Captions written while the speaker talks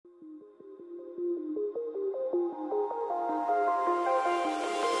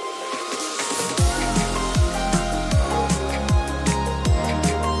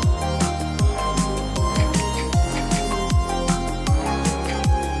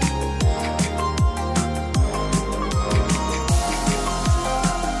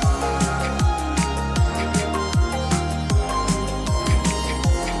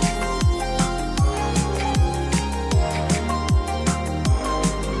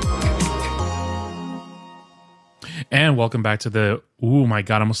And welcome back to the, oh my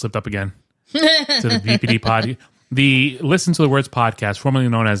God, I almost slipped up again. To the BPD pod, the Listen to the Words podcast, formerly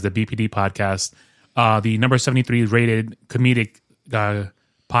known as the BPD podcast, the number 73 rated comedic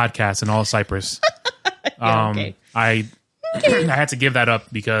podcast in all of Cyprus. Okay. I had to give that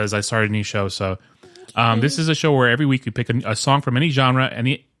up because I started a new show. So this is a show where every week we pick a song from any genre,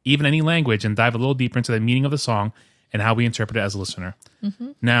 even any language, and dive a little deeper into the meaning of the song and how we interpret it as a listener.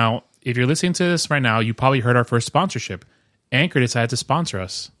 Mm-hmm. Now, if you're listening to this right now, you probably heard our first sponsorship. Anchor decided to sponsor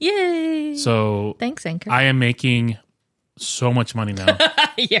us. Yay! So thanks, Anchor. I am making so much money now.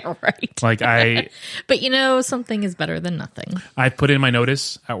 Yeah, right. But something is better than nothing. I put in my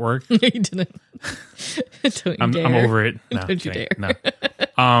notice at work. No, you didn't. Don't you dare. I'm over it. No, Don't you dare. No.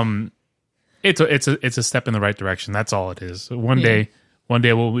 It's a step in the right direction. That's all it is. One day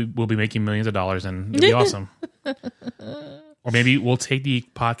we'll be making millions of dollars, and it'll be awesome. Or maybe we'll take the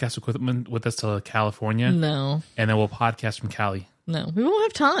podcast equipment with us to California. No. And then we'll podcast from Cali. No, we won't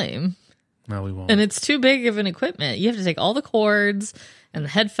have time. No, we won't. And it's too big of an equipment. You have to take all the cords and the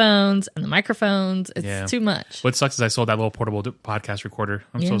headphones and the microphones. It's too much. What sucks is I sold that little portable podcast recorder.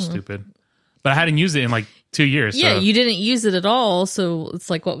 I'm so stupid. But I hadn't used it in like 2 years. Yeah, so. you didn't use it at all. So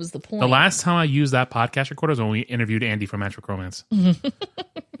it's like, what was the point? The last time I used that podcast recorder was when we interviewed Andy from Magic Romance. And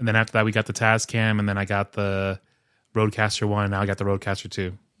then after that, we got the Tascam, and then I got the Rodecaster 1, and now I got the Rodecaster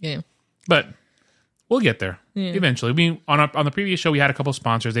 2. Yeah. But we'll get there eventually. On the previous show, we had a couple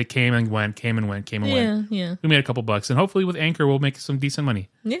sponsors. They came and went. Yeah. We made a couple bucks, and hopefully with Anchor, we'll make some decent money.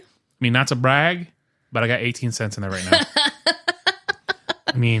 Yeah. I mean, not to brag, but I got 18 cents in there right now.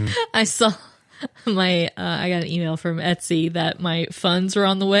 I mean, I saw I got an email from Etsy that my funds are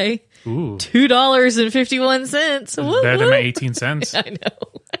on the way. ooh, $2.51. better than my 18 cents. I know.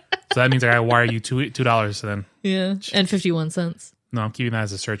 So that means I gotta wire you $2 then. Yeah, and 51 cents. No, I'm keeping that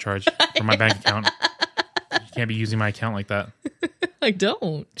as a surcharge for my bank account. You can't be using my account like that. I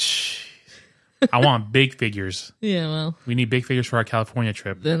don't. I want big figures. Yeah, well. We need big figures for our California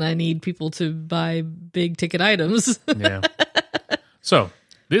trip. Then I need people to buy big ticket items. Yeah. So,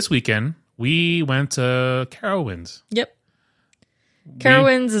 this weekend, we went to Carowinds. Yep.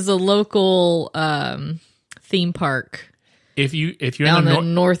 Carowinds is a local theme park. If you're on in the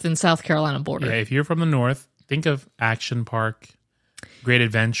North and South Carolina border. Yeah, if you're from the North, think of Action Park, Great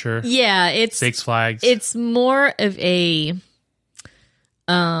Adventure. Yeah, it's Six Flags. It's more of a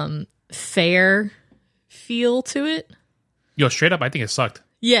fair feel to it. Yo, straight up, I think it sucked.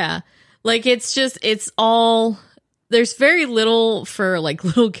 Yeah. Like it's all there's very little for like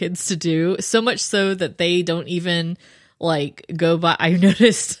little kids to do, so much so that they don't even like go by. I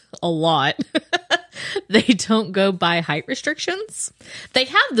noticed a lot. They don't go by height restrictions. They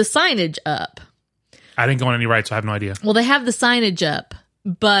have the signage up. I didn't go on any rides, so I have no idea. Well, they have the signage up,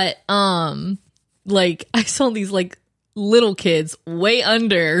 but like I saw these like little kids way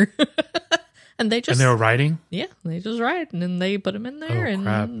under, and they were riding. Yeah, they just ride, and then they put them in there,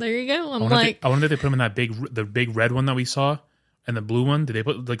 crap. And there you go. I wonder if they put them in that the big red one that we saw, and the blue one. Did they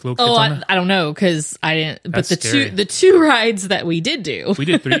put like little kids on that? I don't know because I didn't. But That's the two rides that we did do, we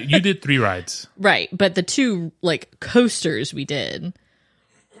did 3. You did 3 rides, right? But the 2 like coasters we did,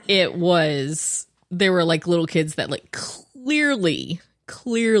 there were like little kids that like clearly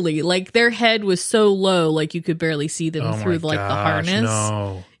like their head was so low like you could barely see them through like the harness.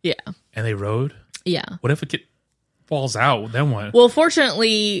 No. Yeah. And they rode? Yeah. What if a kid falls out? Then what? Well,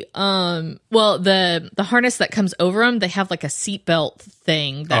 fortunately, the harness that comes over them, they have like a seatbelt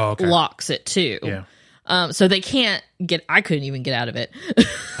thing that locks it too. Yeah. So they can't I couldn't even get out of it.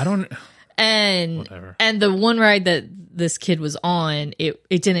 I don't And the one ride that this kid was on, it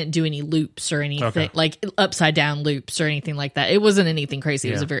didn't do any loops or anything, like upside down loops or anything like that. It wasn't anything crazy.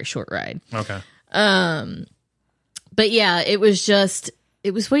 It was a very short ride. Okay. But yeah, it was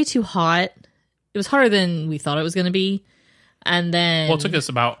way too hot. It was hotter than we thought it was going to be. And then... Well, it took us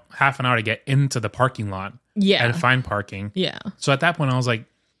about half an hour to get into the parking lot. Yeah. And find parking. Yeah. So at that point, I was like,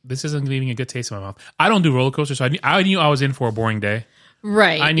 this isn't leaving a good taste in my mouth. I don't do roller coasters, so I knew I was in for a boring day.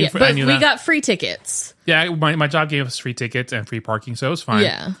 Right. But we got free tickets. Yeah, my job gave us free tickets and free parking, so it was fine.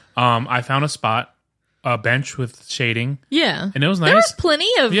 Yeah. I found a spot, a bench with shading. Yeah. And it was nice. There was plenty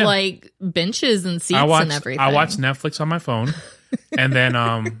of like benches and seats and everything. I watched Netflix on my phone. And then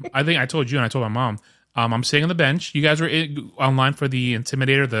I think I told you and I told my mom, I'm sitting on the bench. You guys were online for the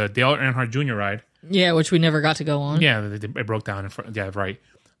Intimidator, the Dale Earnhardt Jr. ride. Yeah, which we never got to go on. Yeah, it broke down. Yeah, right.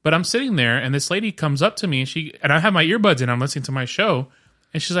 But I'm sitting there, and this lady comes up to me, and I have my earbuds in, I'm listening to my show,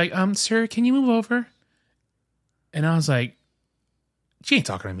 and she's like, sir, can you move over? And I was like, she ain't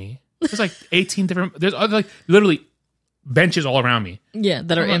talking to me. There's like 18 different, there's like literally benches all around me. Yeah,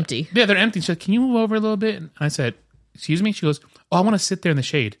 that are empty. Yeah, they're empty. She said, can you move over a little bit? And I said, excuse me? She goes, oh, I want to sit there in the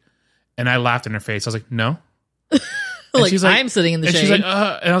shade. And I laughed in her face. I was like, no. Like, she's like, I'm sitting in the and shade. She's like,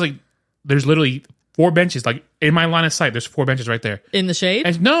 and I was like, there's literally 4 benches. Like, in my line of sight, there's 4 benches right there. In the shade?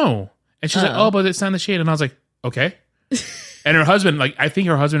 And no. And she's like, oh, but it's not in the shade. And I was like, okay. And her husband, like, I think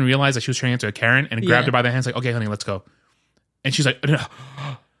her husband realized that she was turning into a Karen and grabbed her by the hands, like, okay, honey, let's go. And she's like, no.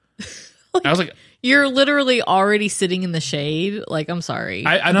 I was like, you're literally already sitting in the shade. Like, I'm sorry.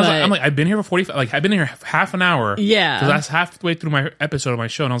 I'm like, I've been here for 45, like, I've been here half an hour. Yeah. Because that's halfway through my episode of my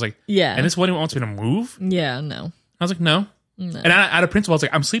show. And I was like, yeah. And this woman wants me to move? Yeah, no. I was like, no. And out of principle, I was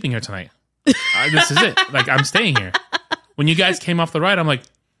like, I'm sleeping here tonight. This is it. Like, I'm staying here. When you guys came off the ride, I'm like,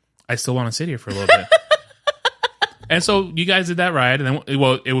 I still want to sit here for a little bit. And so you guys did that ride, and then,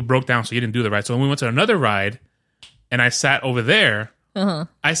 well, it broke down, so you didn't do the ride. So when we went to another ride, and I sat over there,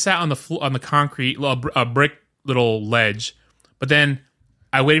 I sat on the floor, on the concrete, a brick little ledge, but then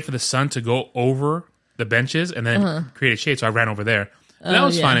I waited for the sun to go over the benches and then create a shade, so I ran over there. And that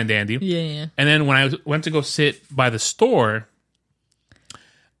was fine and dandy. Yeah. And then when I went to go sit by the store,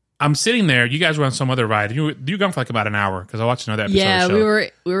 I'm sitting there. You guys were on some other ride. You were gone for like about an hour because I watched another episode. Yeah, of the show.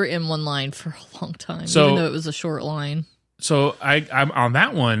 we were in one line for a long time, So, even though it was a short line. So I'm on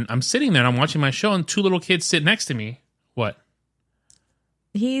that one. I'm sitting there and I'm watching my show, and 2 little kids sit next to me. What?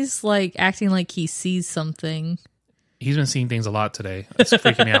 He's like acting like he sees something. He's been seeing things a lot today. It's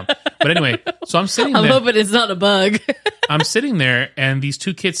freaking me out. But anyway, so I'm sitting there. I'm hoping it's not a bug. I'm sitting there, and these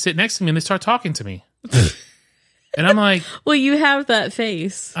 2 kids sit next to me, and they start talking to me. And I'm like, well, you have that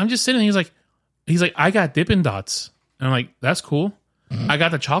face. I'm just sitting there. He's like, I got Dippin' Dots. And I'm like, that's cool. I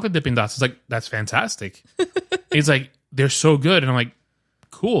got the chocolate Dippin' Dots. It's like, that's fantastic. He's like, they're so good. And I'm like,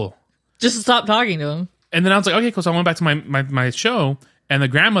 cool. Just stop talking to him. And then I was like, okay, cool. So I went back to my show, and the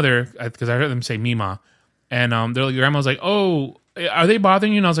grandmother, because I heard them say Mima, and the grandma was like, oh, are they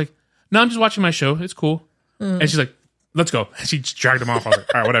bothering you? And I was like, no, I'm just watching my show. It's cool. And she's like, let's go. She just dragged him off. I was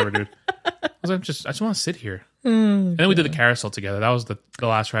like, all right, whatever, dude. I was like, I just want to sit here. And then we did the carousel together. That was the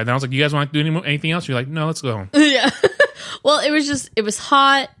last ride. Then I was like, you guys want to do anything else? You're like, no, let's go home. Yeah. Well, it was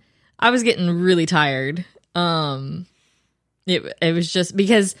hot. I was getting really tired. It was just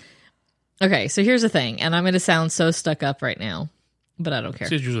because, okay, so here's the thing, and I'm going to sound so stuck up right now, but I don't care.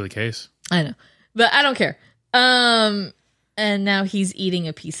 This is usually the case. I know, but I don't care. And now he's eating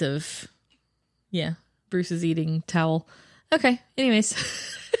a piece of, Bruce is eating towel. Okay, anyways.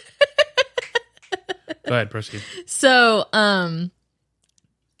 Go ahead, proceed. So,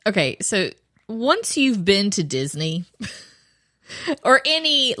 okay, so once you've been to Disney or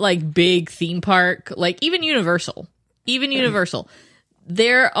any like big theme park, like even Universal,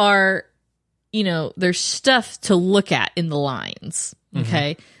 there are, there's stuff to look at in the lines.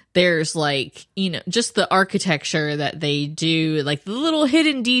 Okay. There's like, just the architecture that they do, like the little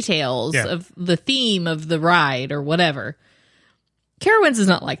hidden details of the theme of the ride or whatever. Carowinds is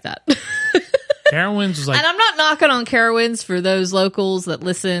not like that. Carowinds is like, and I'm not knocking on Carowinds for those locals that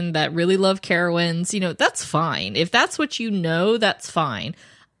listen that really love Carowinds. That's fine. If that's what that's fine.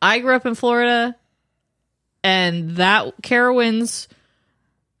 I grew up in Florida, and that Carowinds,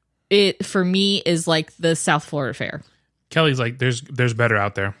 it for me is like the South Florida Fair. Kelly's like, there's better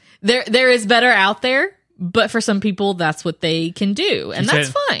out there. There is better out there, but for some people, that's what they can do, and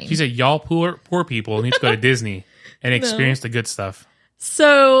that's fine. She said, y'all poor people need to go to Disney and experience the good stuff.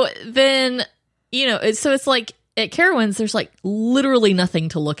 So then, so it's like at Carowinds, there's like literally nothing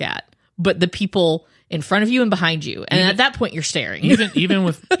to look at but the people in front of you and behind you, and at that point, you're staring. Even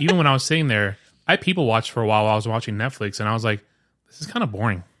when I was sitting there, I people watched for a while I was watching Netflix, and I was like, this is kind of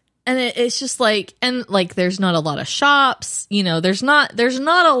boring. And it's just like, there's not a lot of shops, there's not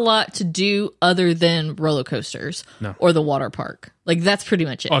a lot to do other than roller coasters or the water park. Like, that's pretty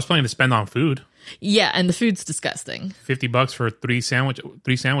much it. I was planning to spend on food. Yeah, and the food's disgusting. $50 for three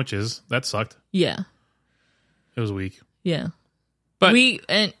sandwiches. That sucked. Yeah. It was weak. Yeah. But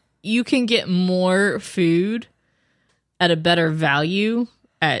and you can get more food at a better value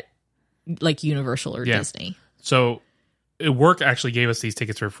at like Universal or Disney. So work actually gave us these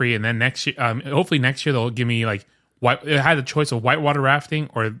tickets for free, and then next year, hopefully next year they'll give me like I had the choice of whitewater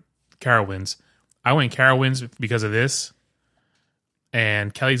rafting or Carowinds. I went Carowinds because of this,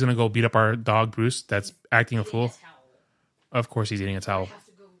 and Kelly's gonna go beat up our dog Bruce that's acting a fool. Of course, he's eating a towel.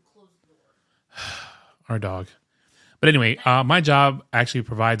 Our dog. But anyway, my job actually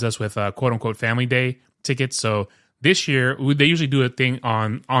provides us with quote unquote family day tickets. So this year they usually do a thing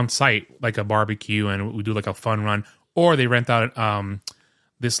on site, like a barbecue, and we do like a fun run. Or they rent out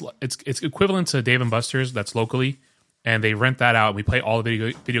it's equivalent to Dave and Buster's that's locally, and they rent that out. And we play all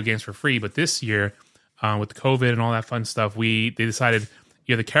the video games for free. But this year, with COVID and all that fun stuff, they decided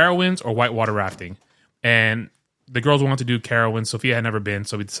either Carowinds or whitewater rafting. And the girls wanted to do Carowinds. Sophia had never been,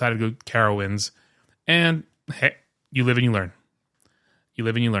 so we decided to go Carowinds. And hey, you live and you learn. You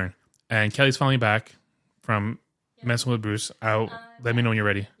live and you learn. And Kelly's finally back from messing with Bruce. Let me know when you're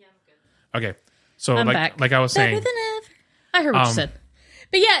ready. Yeah, I'm good. Okay. So I'm back. Like I was saying. Better than ever. I heard what you said.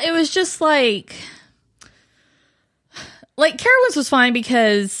 But yeah, it was just like Carowinds was fine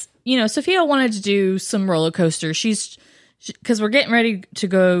because, Sophia wanted to do some roller coasters. Because we're getting ready to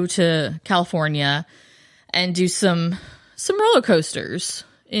go to California and do some roller coasters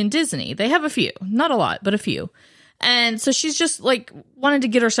in Disney. They have a few, not a lot, but a few. And so she's just wanted to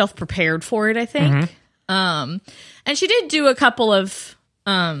get herself prepared for it, I think. Mm-hmm. And she did do a couple of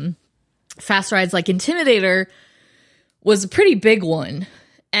fast rides. Like Intimidator was a pretty big one,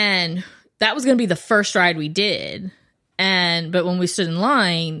 and that was going to be the first ride we did. But when we stood in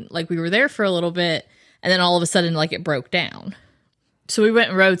line, we were there for a little bit, and then all of a sudden, it broke down. So we went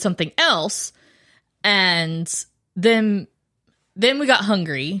and rode something else, and then we got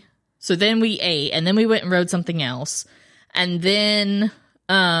hungry. So then we ate, and then we went and rode something else, and then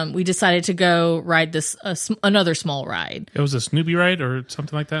we decided to go ride another small ride. It was a Snoopy ride or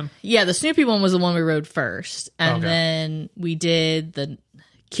something like that? Yeah, the Snoopy one was the one we rode first, and then we did the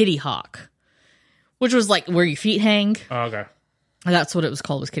Kitty Hawk, which was where your feet hang. Oh, okay. That's what it was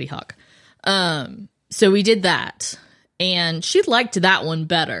called, was Kitty Hawk. So we did that, and she liked that one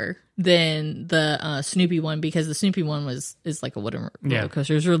better than the Snoopy one, because the Snoopy one is like a wooden roller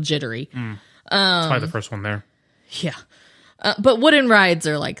coaster. It was real jittery. It's probably the first one there. Yeah. But wooden rides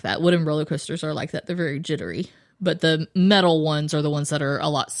are like that. Wooden roller coasters are like that. They're very jittery. But the metal ones are the ones that are a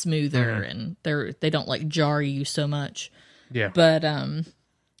lot smoother, and they don't jar you so much. Yeah. But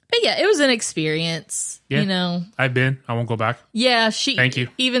yeah, it was an experience. Yeah. I've been. I won't go back. Yeah, Thank you.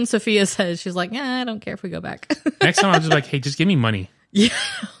 Even Sophia says, she's like, I don't care if we go back. Next time I'm just hey, just give me money. Yeah.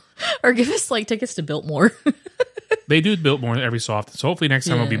 Or give us tickets to Biltmore. They do Biltmore every so often. So hopefully next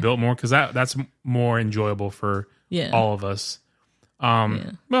time it'll be Biltmore, because that's more enjoyable for all of us.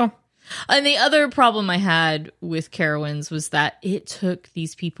 Well. And the other problem I had with Carowinds was that it took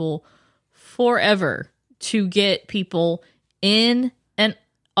these people forever to get people in and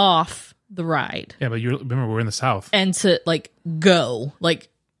off the ride. Yeah, but you remember, we're in the South. And to go.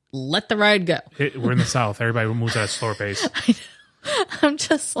 Let the ride go. We're in the South. Everybody moves at a slower pace. I know. I'm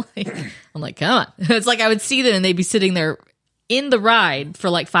just come on. It's I would see them and they'd be sitting there in the ride for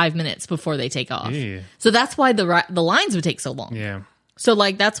 5 minutes before they take off. Yeah. So that's why the lines would take so long. Yeah. So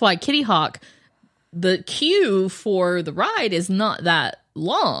that's why Kitty Hawk, the queue for the ride is not that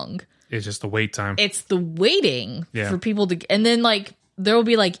long. It's just the wait time. It's the waiting for people to, and then there will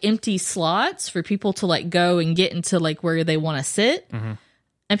be empty slots for people to go and get into where they want to sit. Mm-hmm.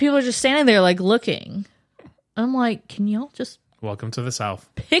 And people are just standing there looking. I'm can y'all just welcome to the South.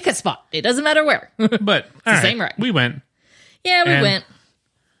 Pick a spot. It doesn't matter where. But it's the same ride. We went. Yeah, we went.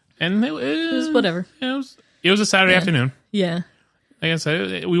 And it was whatever. It was a Saturday afternoon. Yeah. Like I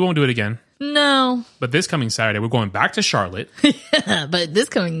said, we won't do it again. No. But this coming Saturday, we're going back to Charlotte. Yeah, but this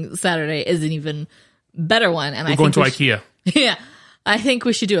coming Saturday is an even better one. And we're going to IKEA. Yeah. I think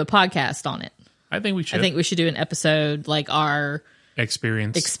we should do a podcast on it. I think we should. I think we should do an episode our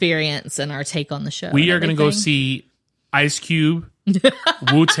experience and our take on the show. We are going to go see Ice Cube,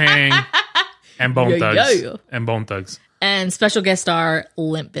 Wu-Tang, and Bone Thugs. And Bone Thugs. And special guest star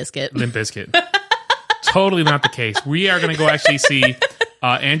Limp Bizkit. Limp Bizkit. Totally not the case. We are going to go actually see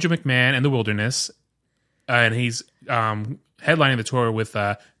Andrew McMahon and the Wilderness. And he's headlining the tour with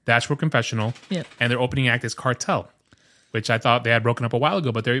Dashboard Confessional. Yep. And their opening act is Cartel, which I thought they had broken up a while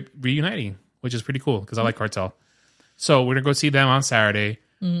ago, but they're reuniting, which is pretty cool because I like Cartel. So we're going to go see them on Saturday.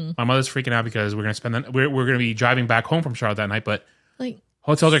 Mm-hmm. My mother's freaking out because we're going to spend we're going to be driving back home from Charlotte that night, but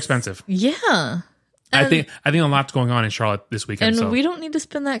hotels are expensive. Yeah. I think a lot's going on in Charlotte this weekend. And we don't need to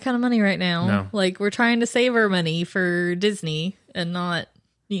spend that kind of money right now. No. We're trying to save our money for Disney and not,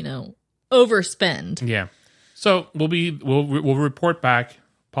 overspend. Yeah. So we'll report back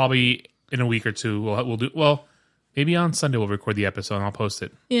probably in a week or two. Maybe on Sunday we'll record the episode and I'll post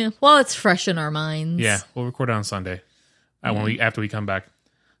it. Yeah. Well, it's fresh in our minds. Yeah, we'll record it on Sunday after we come back.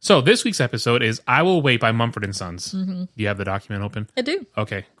 So this week's episode is "I Will Wait" by Mumford and Sons. Mm-hmm. Do you have the document open? I do.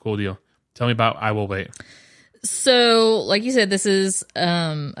 Okay, cool deal. Tell me about "I Will Wait." So, like you said, this is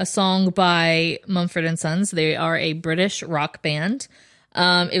a song by Mumford and Sons. They are a British rock band.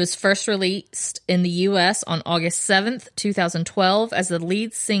 It was first released in the U.S. on August 7th, 2012 as the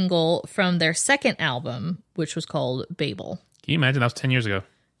lead single from their second album, which was called Babel. Can you imagine? That was 10 years ago.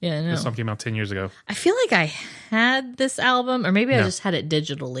 Yeah, I know. This song came out 10 years ago. I feel like I had this album, or maybe I just had it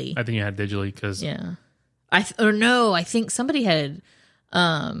digitally. I think you had digitally because... Yeah. I think somebody had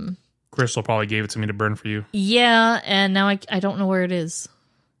Crystal probably gave it to me to burn for you. Yeah, and now I don't know where it is.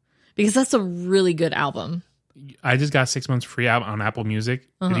 Because that's a really good album. I just got 6 months free out on Apple Music.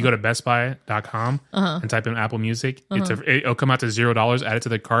 If you go to bestbuy.com and type in Apple Music, it'll come out to $0, add it to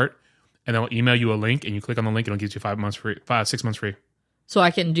the cart, and they'll email you a link, and you click on the link, and it'll give you 6 months free. So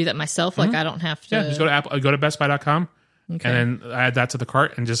I can do that myself? Like, I don't have to... Yeah, just go to bestbuy.com, and then add that to the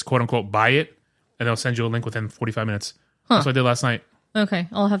cart, and just quote-unquote buy it, and they'll send you a link within 45 minutes. That's what I did last night. Okay,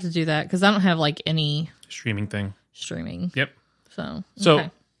 I'll have to do that, because I don't have, like, any... Streaming thing. Yep. So,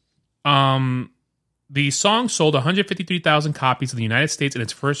 the song sold 153,000 copies in the United States in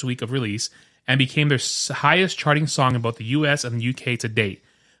its first week of release and became their highest charting song in both the US and the UK to date,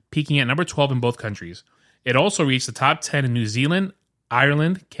 peaking at number 12 in both countries. It also reached the top 10 in New Zealand,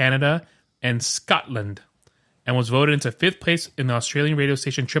 Ireland, Canada, and Scotland, and was voted into 5th place in the Australian radio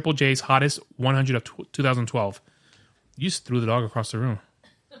station Triple J's Hottest 100 of 2012. You just threw the dog across the room.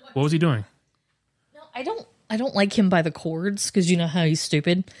 What was he doing? No, I don't like him by the chords, because you know how he's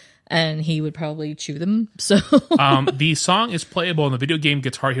stupid. And he would probably chew them. So the song is playable in the video game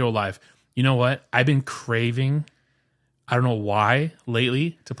Guitar Hero Live. You know what? I've been craving, I don't know why,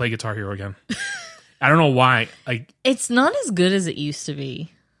 lately, to play Guitar Hero again. I don't know why. It's not as good as it used to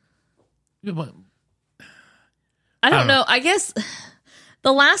be. I don't know. I guess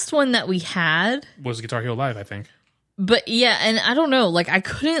the last one that we had was Guitar Hero Live, I think. But yeah, and I don't know. Like, I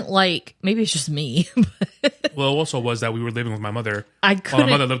couldn't, maybe it's just me. Well, it also was that we were living with my mother. My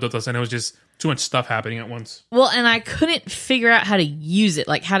mother lived with us, and it was just too much stuff happening at once. Well, and I couldn't figure out how to use it,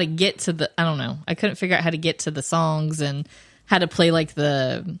 like how to get to the, I don't know. I couldn't figure out how to get to the songs and how to play like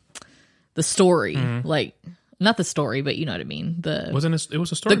the story, like not the story, but you know what I mean. It was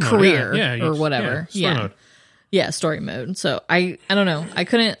a story mode. Career or whatever. Story mode. Yeah, story mode. So I don't know.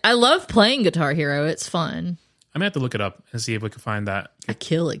 I love playing Guitar Hero. It's fun. I may have to look it up and see if we can find that. I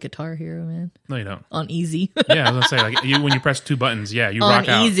kill it, Guitar Hero, man. No, you don't. On easy. Yeah, I was gonna say, when you press 2 buttons, you rock out.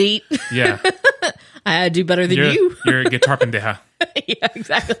 On easy. Yeah. I do better than you. You're a guitar pendeja. Yeah,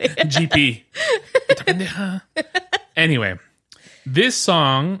 exactly. GP. Guitar pendeja. Anyway, this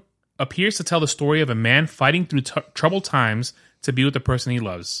song appears to tell the story of a man fighting through troubled times to be with the person he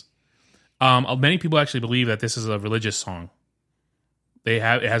loves. Many people actually believe that this is a religious song. It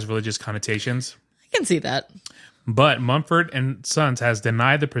has religious connotations. I can see that. But Mumford and Sons has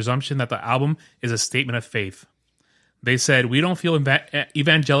denied the presumption that the album is a statement of faith. They said, "We don't feel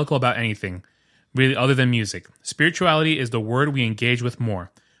evangelical about anything, really, other than music. Spirituality is the word we engage with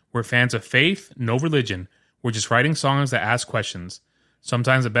more. We're fans of faith, no religion. We're just writing songs that ask questions.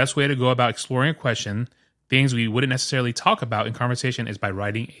 Sometimes the best way to go about exploring a question, things we wouldn't necessarily talk about in conversation, is by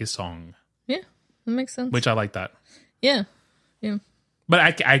writing a song." Yeah, that makes sense. Which I like that. Yeah.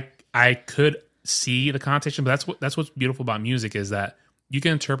 But I could see the connotation, but that's what's beautiful about music, is that you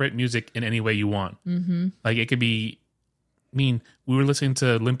can interpret music in any way you want. Mm-hmm. Like, it could be, we were listening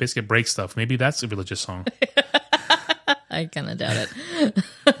to Limp Bizkit Break Stuff. Maybe that's a religious song. I kind of doubt it.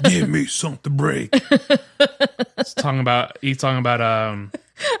 Give me something to break. He's talking about give me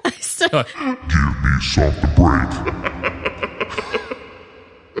something to break.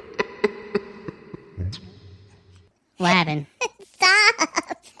 What happened?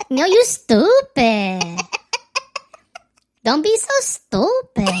 Stop. No, you stupid. Don't be so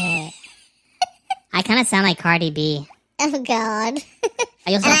stupid. I kind of sound like Cardi B. Oh, God.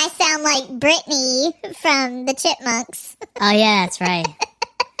 And I sound like Britney from the Chipmunks. Oh, yeah, that's right.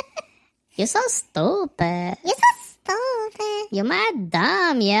 You're so stupid. You're so stupid. You're mad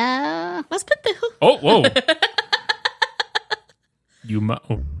dumb, yo. Let's put the... Oh, whoa. You must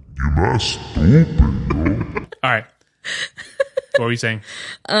stupid, yo. All right. What were you saying?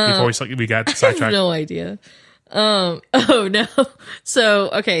 Before we got sidetracked. I have no idea. Oh, no. So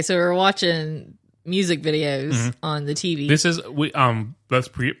we're watching music videos on the TV. This is, let's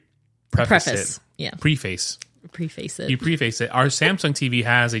preface it. Yeah. Preface it. You preface it. Our Samsung TV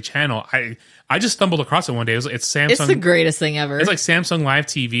has a channel. I just stumbled across it one day. It's Samsung. It's the greatest thing ever. It's like Samsung Live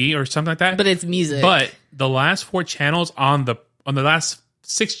TV or something like that. But it's music. But the last 4 channels on the last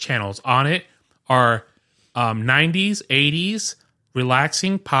 6 channels on it are 90s, 80s,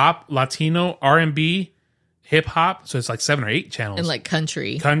 relaxing, pop, Latino, R&B, hip hop. So it's like 7 or 8 channels. And like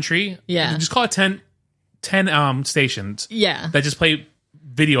country. Yeah. Just call it 10 stations. Yeah. That just play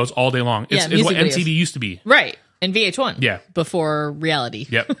videos all day long. It's what videos. MTV used to be. Right. And VH1. Yeah. Before reality.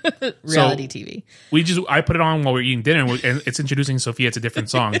 Yep. Reality TV. I put it on while we were eating dinner, and it's introducing Sophia to different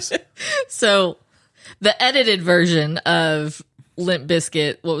songs. So the edited version of Limp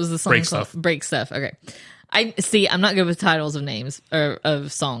Bizkit, what was the song Break called? Stuff. Break Stuff. Okay. I'm not good with titles of names or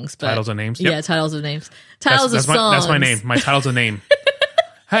of songs. But Titles of names? Yep. Yeah, titles of names. Titles of songs. That's my name. My title's a name.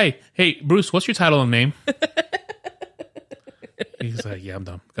 hey, Bruce, what's your title and name? He's like, yeah, I'm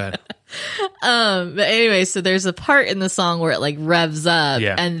done. Go ahead. But anyway, so there's a part in the song where it like revs up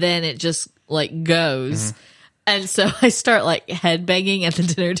Yeah. and then it just like goes. And so I start like headbanging at the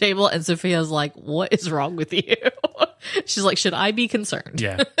dinner table, and Sophia's like, "What is wrong with you?" She's like, "Should I be concerned?"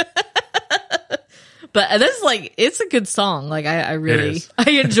 Yeah. But that's like, it's a good song. Like I really, is. I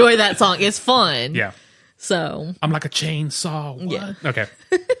enjoy that song. It's fun. Yeah. So I'm like a chainsaw. What? Yeah. Okay.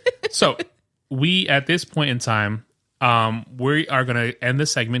 So we, at this point in time, we are going to end the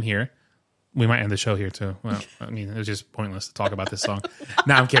segment here. We might end the show here too. Well, I mean, it was just pointless to talk about this song.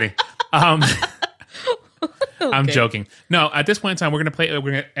 No, I'm kidding. I'm joking. No, at this point in time, we're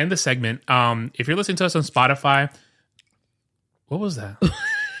going to end the segment. If you're listening to us on Spotify, what was that?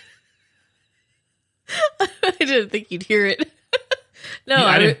 I didn't think you'd hear it. No,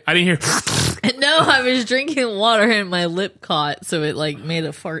 I didn't hear. no, I was drinking water and my lip caught, so it like made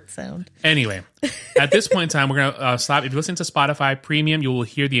a fart sound. Anyway, at this point in time, we're going to stop. If you listen to Spotify Premium, you will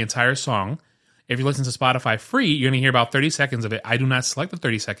hear the entire song. If you listen to Spotify Free, you're going to hear about 30 seconds of it. I do not select the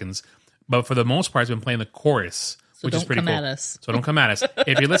 30 seconds, but for the most part, it's been playing the chorus, which is pretty don't cool. come at us. So don't come at us.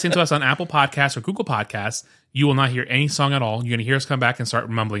 If you're listening to us on Apple Podcasts or Google Podcasts, you will not hear any song at all. You're going to hear us come back and start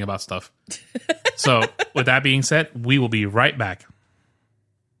mumbling about stuff. So with that being said, we will be right back.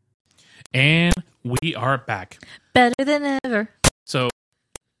 And we are back. Better than ever. So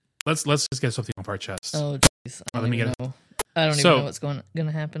let's just get something off our chest. Oh, jeez. I let don't me even get know. I don't So, even know what's going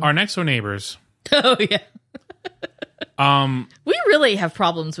to happen. Our next door neighbors. Oh, yeah. We really have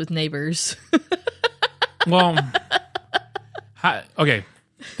problems with neighbors. Well, okay.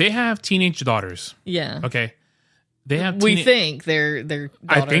 They have teenage daughters. Yeah. Okay. They have. We think they're daughters.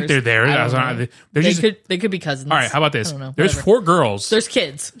 I think they're there. I don't know. They're just, They could be cousins. all right. How about this? I don't know. There's Whatever. 4 girls There's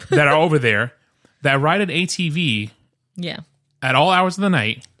kids. that are over there that ride an ATV Yeah. at all hours of the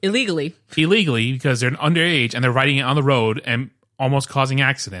night Illegally. illegally because they're underage and they're riding it on the road and almost causing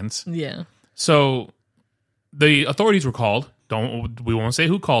accidents. Yeah. So the authorities were called. We won't say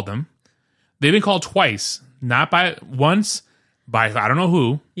who called them. They've been called twice, not by once by I don't know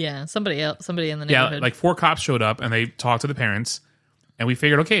who. Yeah. Somebody in the Yeah, neighborhood. like 4 cops showed up and they talked to the parents, and we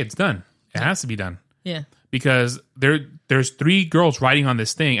figured, okay, it's done. It has to be done Yeah. because there's 3 girls riding on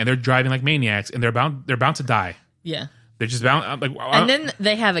this thing and they're driving like maniacs and they're bound to die. Yeah. They're just bound like And then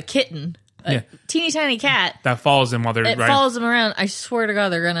they have a kitten, a Yeah. teeny tiny cat. that follows them while they're It riding. follows them around. I swear to God,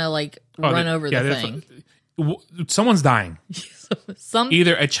 they're gonna like run over the they're- thing. Someone's dying. Some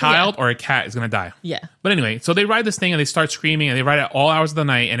Either a child or a cat is going to die. Yeah. But anyway, so they ride this thing and they start screaming and they ride it all hours of the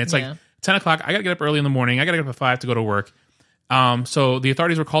night. And it's Yeah. like 10 o'clock. I got to get up early in the morning. I got to get up at 5 to go to work. So the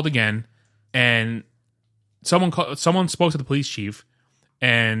authorities were called again, and someone spoke to the police chief,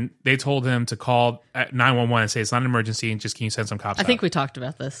 and they told him to call at 911 and say it's not an emergency and just can you send some cops I think out? we talked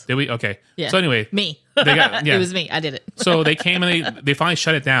about this. Did we? Okay. Yeah. So anyway, Me. They got- yeah. It was me. I did it. so they came and they finally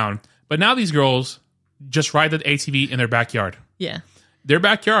shut it down. But now these girls just ride the ATV in their backyard. Yeah. Their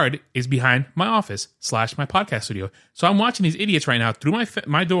backyard is behind my office / my podcast studio. So I'm watching these idiots right now through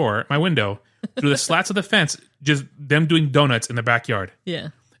my window, through the slats of the fence, just them doing donuts in the backyard. Yeah.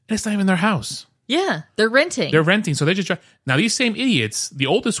 And it's not even their house. Yeah. They're renting. They're renting. So they just now these same idiots, the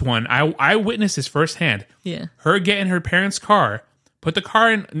oldest one, I witnessed this firsthand. Yeah. Her get in her parents' car, put the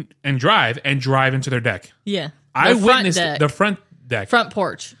car in and drive into their deck. Yeah. I The front witnessed deck. the front deck. Front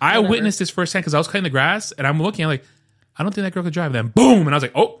porch. I Whatever. witnessed this firsthand because I was cutting the grass and I'm looking, I'm like, I don't think that girl could drive. And then boom, and I was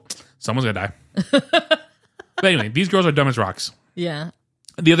like, oh, someone's gonna die. But anyway, these girls are dumb as rocks. Yeah.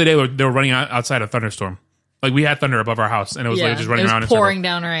 The other day they were running outside a thunderstorm. Like we had thunder above our house, and it was Yeah. like just running it was around in pouring circles.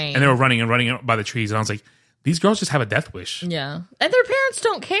 down rain. And they were running by the trees, and I was like, these girls just have a death wish. Yeah. And their parents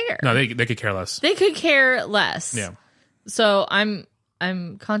don't care. No, they could care less. They could care less. Yeah. So I'm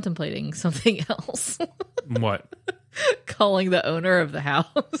contemplating something else. What? Calling the owner of the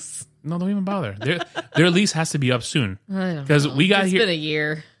house. No, don't even bother. Their lease has to be up soon I don't because know. we got It's here. been a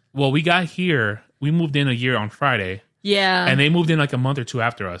year. Well, we got here. We moved in a year on Friday, Yeah. and they moved in like a month or 2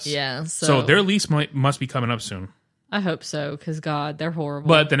 after us. yeah. So their lease must be coming up soon. I hope so, because God, they're horrible.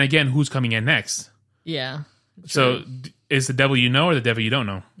 But then again, who's coming in next? yeah. So is the devil you know or the devil you don't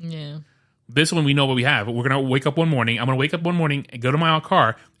know? Yeah. This one we know what we have. We're gonna wake up one morning. I'm gonna wake up one morning and go to my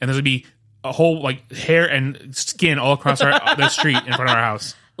car, and there's gonna be a whole like hair and skin all across the street in front of our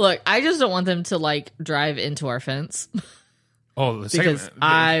house. Look, I just don't want them to like drive into our fence Oh, the because second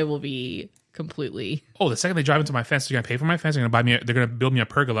I will be completely the second they drive into my fence, they're gonna pay for my fence. They're gonna buy me. They're gonna build me a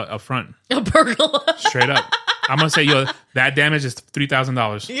pergola up front, a pergola. straight up. I'm gonna say, yo, that damage is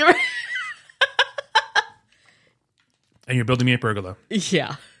 $3,000, and you're building me a pergola.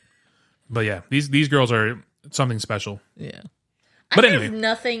 Yeah. But yeah, these girls are something special. Yeah. But I anyway, have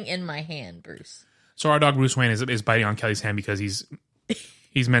nothing in my hand, Bruce. so our dog Bruce Wayne is biting on Kelly's hand because he's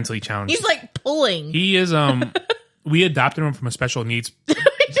mentally challenged. He's like pulling. He is. We adopted him from a special needs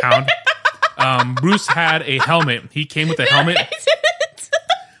town. Bruce had a helmet. He came with a helmet,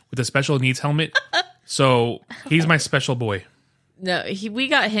 with a special needs helmet. So he's my special boy. No, we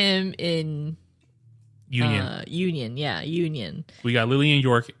got him in Union. Union. We got Lily in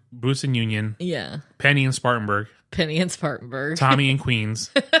York, Bruce in Union, Yeah. Penny in Spartanburg, Penny and Spartanburg. Tommy in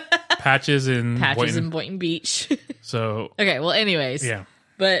Queens, Patches in Boynton Beach. So Okay, well, anyways. yeah,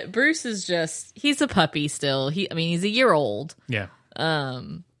 But Bruce is he's a puppy still. He's a year old. yeah.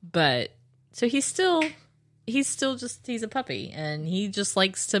 But so he's a puppy, and he just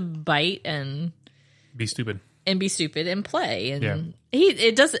likes to bite and Be stupid. be stupid and play. And Yeah.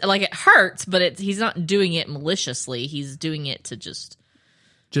 it doesn't, like, it hurts, but he's not doing it maliciously. He's doing it to just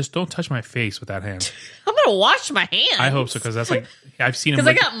Just don't touch my face with that hand. I'm gonna wash my hands. I hope so, because that's like I've seen him. Because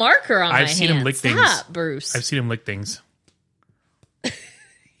I got marker on my I've seen hand. him lick things. Stop, Bruce. I've seen him lick things.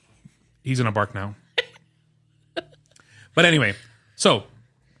 He's gonna bark now. But anyway, so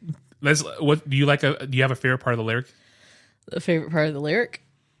what do you like? Do you have a favorite part of the lyric? The favorite part of the lyric?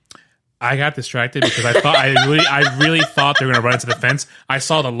 I got distracted because I really thought they were gonna run into the fence. I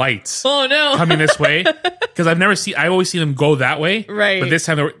saw the lights Oh no! coming this way because I always see them go that way. Right. But this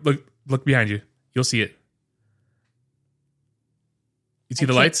time, look behind you. You'll see it. You see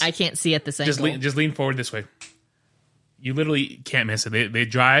the lights? I can't see at this angle. Just lean forward this way. You literally can't miss it. They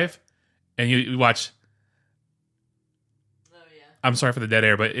drive, and you watch. Oh yeah. I'm sorry for the dead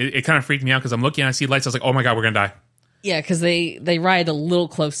air, but it kind of freaked me out because I'm looking and I see lights. I was like, oh my god, we're gonna die. Yeah, because they ride a little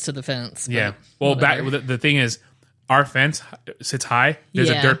close to the fence. but Yeah. Well, whatever. the thing is, our fence sits high.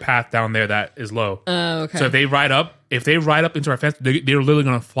 There's a Yeah. dirt path down there that is low. Oh, okay. So if they ride up into our fence, they're literally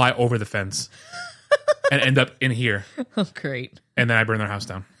gonna fly over the fence and end up in here, Oh, great. and then I burn their house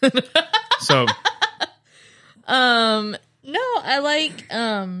down. So No, I like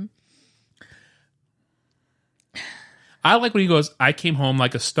when he goes, I came home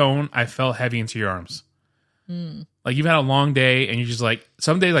like a stone, I fell heavy into your arms. Like you've had a long day and you're just like,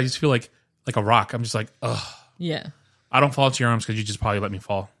 some days I just feel like a rock. I'm just like, ugh. yeah. I don't fall into your arms because you just probably let me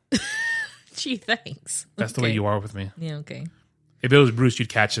fall. Gee, thanks. That's the way you are with me. Yeah, okay. If it was Bruce, you'd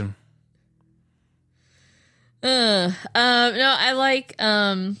catch him. No, I like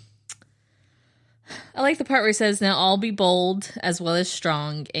the part where he says, "Now I'll be bold as well as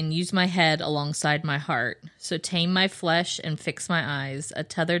strong, and use my head alongside my heart. So tame my flesh and fix my eyes, a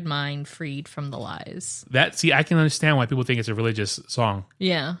tethered mind freed from the lies." I can understand why people think it's a religious song.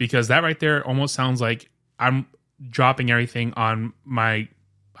 Yeah. Because that right there almost sounds like I'm dropping everything on my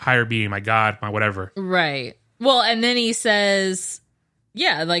higher being, my God, my whatever. Right. Well, and then he says,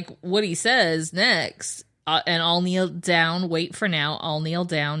 yeah, like what he says next. And I'll kneel down, wait for now. I'll kneel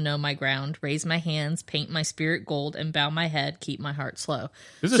down, know my ground, raise my hands, paint my spirit gold, and bow my head, keep my heart slow.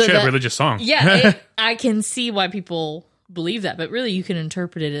 This is a straight up religious song. Yeah, I can see why people believe that, but really you can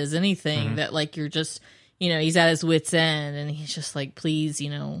interpret it as anything that, like, you're just, he's at his wit's end, and he's just like, please,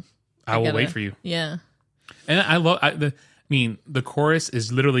 I will wait for you. Yeah. And I love, the chorus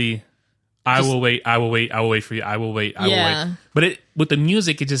is literally, I will wait for you. I will wait. But with the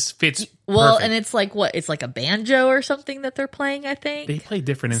music, it just fits. Well, perfect. and it's like what? It's like a banjo or something that they're playing, I think. They play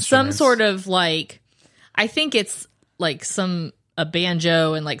different Some instruments. sort of like, I think it's like a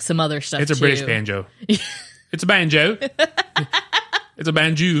banjo and like some other stuff. It's a too. British banjo. It's a banjo. It's a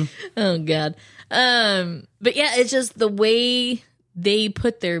banjo. Oh God. But yeah, it's just the way they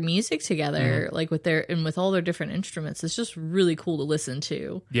put their music together, like with all their different instruments. It's just really cool to listen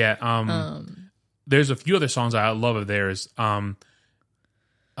to. Yeah. There's a few other songs I love of theirs.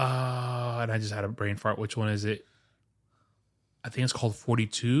 And I just had a brain fart. Which one is it? I think it's called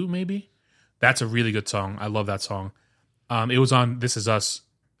 42, maybe. That's a really good song. I love that song. It was on This Is Us.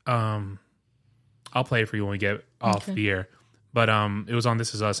 I'll play it for you when we get off the air. But it was on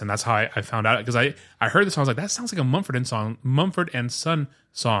This Is Us, and that's how I found out. Because I heard the song, I was like, that sounds like a Mumford and Son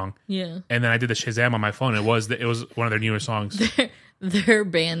song. Yeah. And then I did the Shazam on my phone. It was one of their newer songs. Their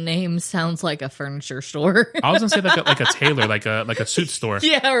band name sounds like a furniture store. I was gonna say like a tailor, like a suit store.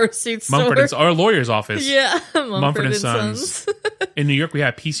 Yeah, or a suit store. Mumford or a lawyer's office. Yeah, Mumford and Sons. In New York, we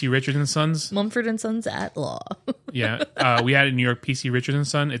had PC Richards and Sons. Mumford and Sons at Law. Yeah, we had in New York PC Richards and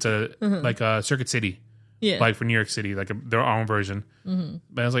Son. It's like a Circuit City. Yeah, Like for New York City, like their own version.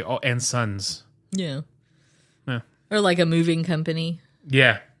 But I was like, oh, and Sons. Yeah. Yeah. Or like a moving company.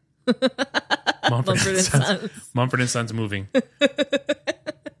 Yeah. Mumford Mumford and and Sons. Sons. Mumford and Sons moving.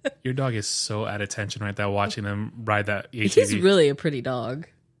 Your dog is so at attention right now watching them ride that ATV. He's really a pretty dog.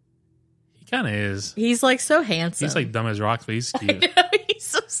 kind of is. He's like so handsome. He's like dumb as rocks, but he's cute. He's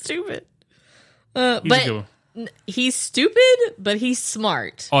so stupid. He's a good one. He's stupid, but he's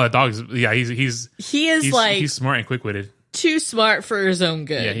smart. Oh, that dog's he's smart and quick witted. Too smart for his own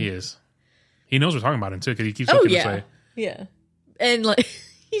good. Yeah, he is. He knows we're talking about him too because he keeps looking this way. Yeah, and like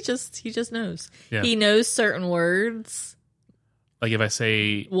he just knows. Yeah. He knows certain words. Like if I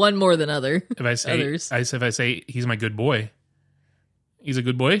say one more than others. If I say he's my good boy, he's a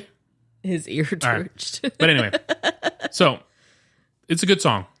good boy. His ear twitched. Right. But anyway, so it's a good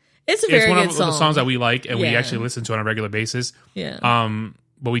song. It's a very one good of song. the songs that we like and we actually listen to on a regular basis. Yeah.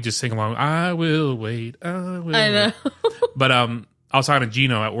 But we just sing along. I will wait. I know. But I was talking to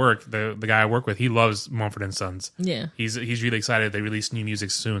Gino at work, the guy I work with. He loves Mumford and Sons. Yeah. He's really excited they release new music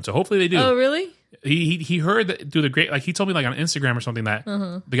soon. So hopefully they do. Oh, really? He heard that through the great, like he told me like on Instagram or something that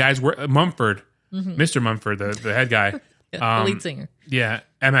the guys were Mumford, Mr. Mumford, the head guy, the lead singer. Yeah,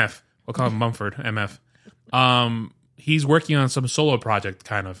 MF. We'll call him Mumford, MF. He's working on some solo project,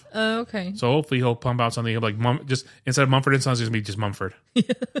 kind of. Oh, okay. So hopefully he'll pump out something like just instead of Mumford and Sons, it's gonna be just Mumford.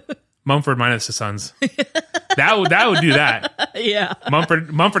 Mumford minus the Sons. that would do that. Yeah.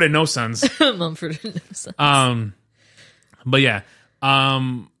 Mumford and no Sons. Mumford and no Sons. But yeah.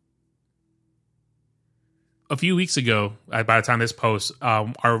 A few weeks ago, by the time this posts,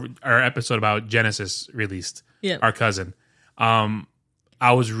 our episode about Genesis released. Yeah. Our cousin.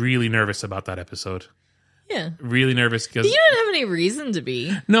 I was really nervous about that episode. Yeah. Really nervous because you didn't have any reason to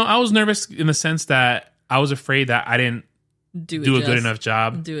be. No, I was nervous in the sense that I was afraid that I didn't do a good enough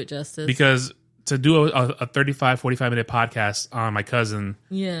job. Do it justice. Because to do a 35, 45-minute podcast on my cousin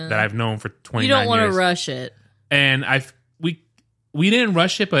that I've known for 29 years. You don't want to rush it. And we didn't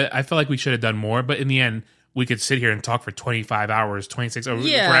rush it, but I felt like we should have done more. But in the end, we could sit here and talk for 25 hours, 26, or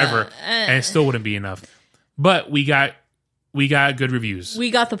forever, and it still wouldn't be enough. But we got good reviews.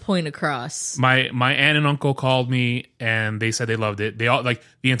 We got the point across. My aunt and uncle called me and they said they loved it. They all the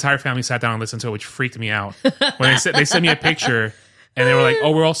entire family sat down and listened to it, which freaked me out. When they sent me a picture and they were like,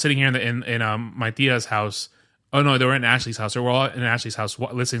 "Oh, we're all sitting here in my tia's house." Oh no, they were in Ashley's house. They were all in Ashley's house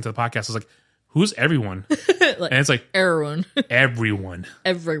listening to the podcast. I was like, "Who's everyone?" And it's like everyone. Everyone.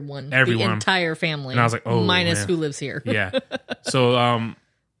 The entire family. And I was like, "Oh, minus man. who lives here." Yeah. So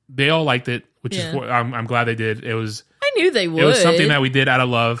they all liked it, which is what I'm glad they did. It was. I knew they would. It was something that we did out of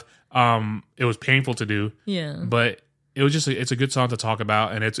love. It was painful to do. Yeah. But it was it's a good song to talk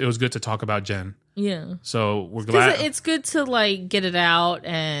about, and it was good to talk about Jen. Yeah. So we're glad. It's good to like get it out,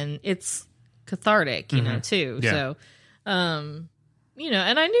 and it's cathartic, you know, too. Yeah. So, and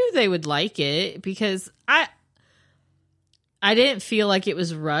I knew they would like it because I didn't feel like it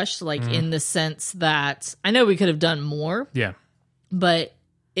was rushed, like in the sense that I know we could have done more. Yeah. But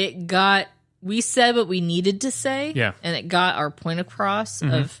we said what we needed to say. Yeah. And it got our point across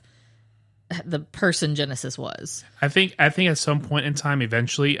of the person Genesis was. I think at some point in time,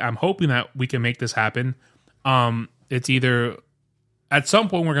 eventually, I'm hoping that we can make this happen. It's either at some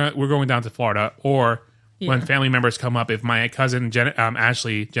point we're going down to Florida, or when family members come up. If my cousin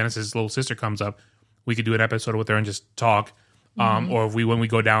Ashley, Genesis' little sister, comes up, we could do an episode with her and just talk. Or if when we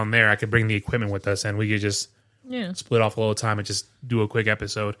go down there, I could bring the equipment with us and we could just split off a little time and just do a quick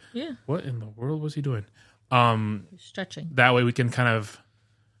episode. Yeah. What in the world was he doing? Stretching. That way we can kind of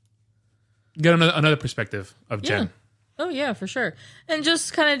get another perspective of Jen. Oh yeah, for sure. And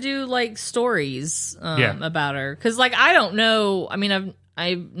just kind of do like stories about her, because like I don't know. I mean,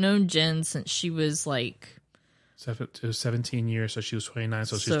 I've known Jen since she was like 17 years, so she was 29,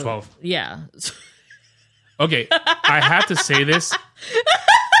 so she was 12. Yeah. Okay, I have to say this.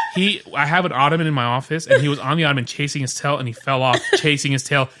 I have an ottoman in my office, and he was on the ottoman chasing his tail, and he fell off chasing his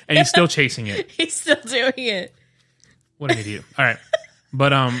tail, and he's still chasing it. He's still doing it. What an idiot! All right, but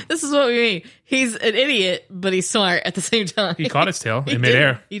this is what we mean. He's an idiot, but he's smart at the same time. He caught his tail in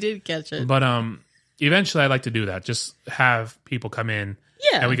midair. He did catch it. But eventually, I'd like to do that. Just have people come in,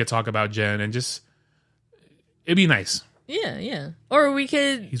 and we could talk about Jen, and just it'd be nice. Yeah. Or we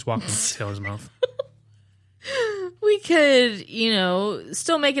could. He's walking with his tail in his mouth. We could,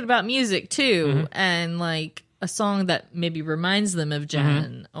 still make it about music too, and like a song that maybe reminds them of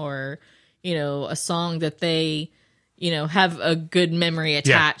Jen, or a song that they, have a good memory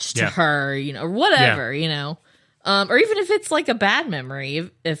attached to her, or whatever, or even if it's like a bad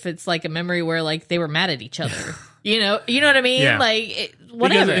memory, if it's like a memory where like they were mad at each other, you know what I mean, like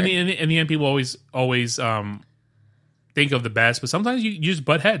whatever. Because in the end, people always think of the best, but sometimes you just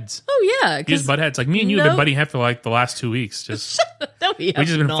butt heads. Oh yeah, you just butt heads. Like me and you have been butting heads for like the last 2 weeks. Just no, we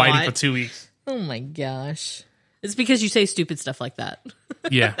just been fighting for 2 weeks. Oh my gosh, it's because you say stupid stuff like that.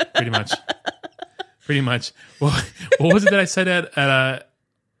 Yeah, pretty much. What was it that I said at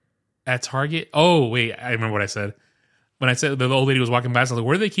At Target? Oh, wait. I remember what I said. When I said the old lady was walking by, I was like,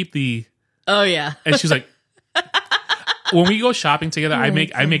 where do they keep the... Oh, yeah. And she's like... When we go shopping together, I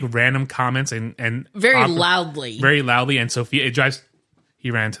make random comments and Very loudly. Very loudly. And Sophia, it drives...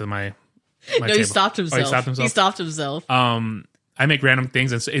 He ran to my No, table. he stopped himself. Oh, he stopped himself? He stopped himself. I make random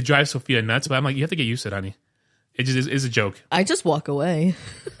things, and it drives Sophia nuts, but I'm like, you have to get used to it, honey. It just is a joke. I just walk away.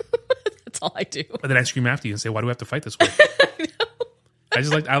 That's all I do. But then I scream after you and say, why do we have to fight this way?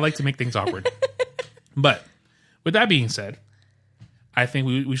 I like to make things awkward. But with that being said, I think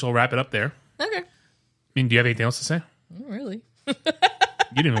we shall wrap it up there. Okay. I mean, do you have anything else to say? Not really. You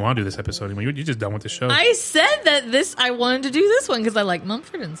didn't even want to do this episode anymore. You're just done with the show. I said that I wanted to do this one because I like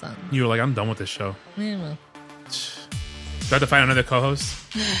Mumford and Son. You were like, I'm done with this show. Yeah, well. Do I have to find another co-host?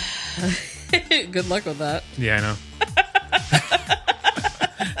 Good luck with that. Yeah, I know.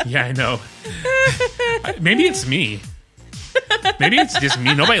 Yeah, I know. Maybe it's me. Maybe it's just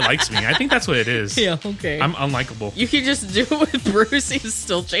me. Nobody likes me. I think that's what it is. Yeah, okay. I'm unlikable. You can just do it with Bruce. He's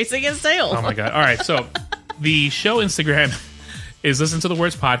still chasing his tail. Oh my god. All right, so the show Instagram is Listen to the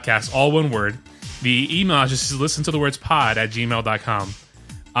Words Podcast, all one word. The email address is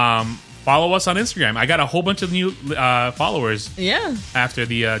listentothewords.pod@gmail.com. Follow us on Instagram. I got a whole bunch of new followers Yeah. after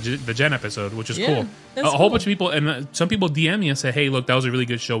the Jen episode, which is Yeah, cool. that's A whole cool. bunch of people, and some people DM me and say, hey, look, that was a really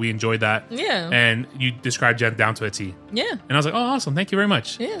good show. We enjoyed that. Yeah. And you described Jen down to a T. Yeah. And I was like, oh, awesome. Thank you very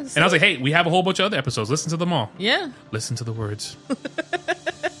much. Yeah, And I was like, hey, we have a whole bunch of other episodes. Listen to them all. Yeah. Listen to the words.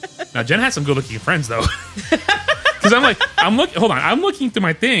 Now, Jen has some good-looking friends, though. Because I'm looking through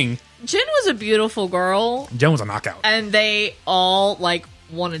my thing. Jen was a beautiful girl, Jen was a knockout. and they all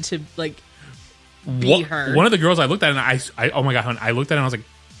wanted to be her. One of the girls I looked at, and I oh my god, hon, I looked at her and I was like,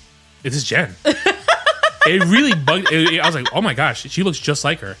 "This is Jen." It really bugged. I was like, "Oh my gosh, she looks just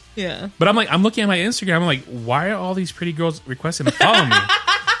like her." Yeah. But I'm looking at my Instagram. I'm like, "Why are all these pretty girls requesting to follow me?"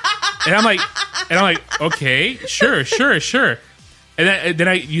 and I'm like, "Okay, sure." And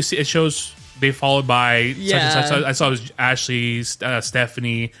then you see it shows they followed by such and such. I saw it was Ashley,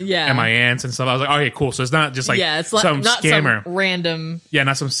 Stephanie, and my aunts and stuff. I was like, okay, cool. So it's not just it's some not scammer, some random. Yeah,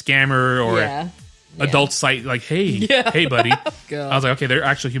 not some scammer or adult site. Like, hey, hey, buddy. God. I was like, okay, they're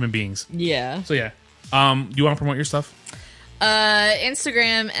actual human beings. Yeah. So yeah, you want to promote your stuff?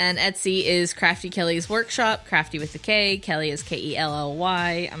 Instagram and Etsy is Crafty Kelly's Workshop. Crafty with a K. Kelly is Kelly.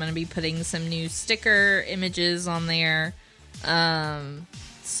 I'm going to be putting some new sticker images on there.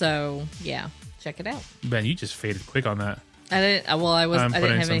 So yeah, check it out. Ben, you just faded quick on that. I didn't. Well, I didn't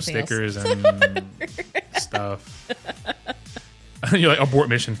putting have some anything stickers else. and stuff. You're like, abort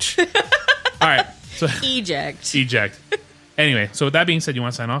mission. All right, so eject. Anyway, so with that being said, you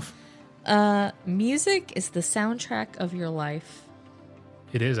want to sign off? Music is the soundtrack of your life.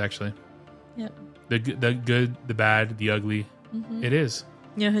 It is actually. Yep. The good, the bad, the ugly. Mm-hmm. It is.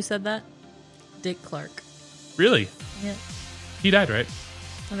 You know who said that? Dick Clark. Really? Yeah. He died, right?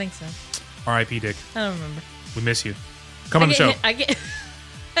 I think so. R.I.P. Dick. I don't remember. We miss you. Come on the show.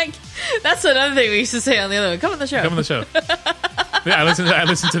 That's another thing we used to say on the other one. Come on the show. Come on the show. Yeah, I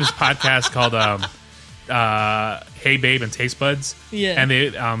listened to this podcast called Hey Babe and Taste Buds. Yeah. And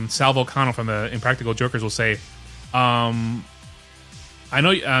they Sal Volcano from the Impractical Jokers will say, I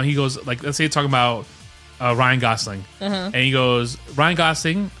know he goes, like, let's say talking about Ryan Gosling. And he goes, Ryan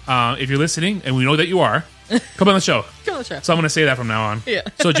Gosling, if you're listening, and we know that you are, come on the show. Come on the show. So I'm going to say that from now on. Yeah.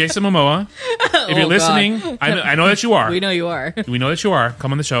 So Jason Momoa, if you're listening, I know that you are. We know you are. We know that you are.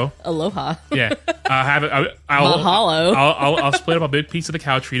 Come on the show. Aloha. Yeah. Mahalo. I'll split up a big piece of the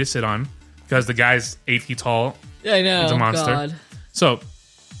couch for you to sit on because the guy's 8 feet tall. I know. He's a monster. God. So,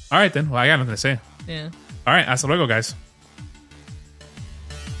 all right then. Well, I got nothing to say. Yeah. All right. Hasta luego, guys.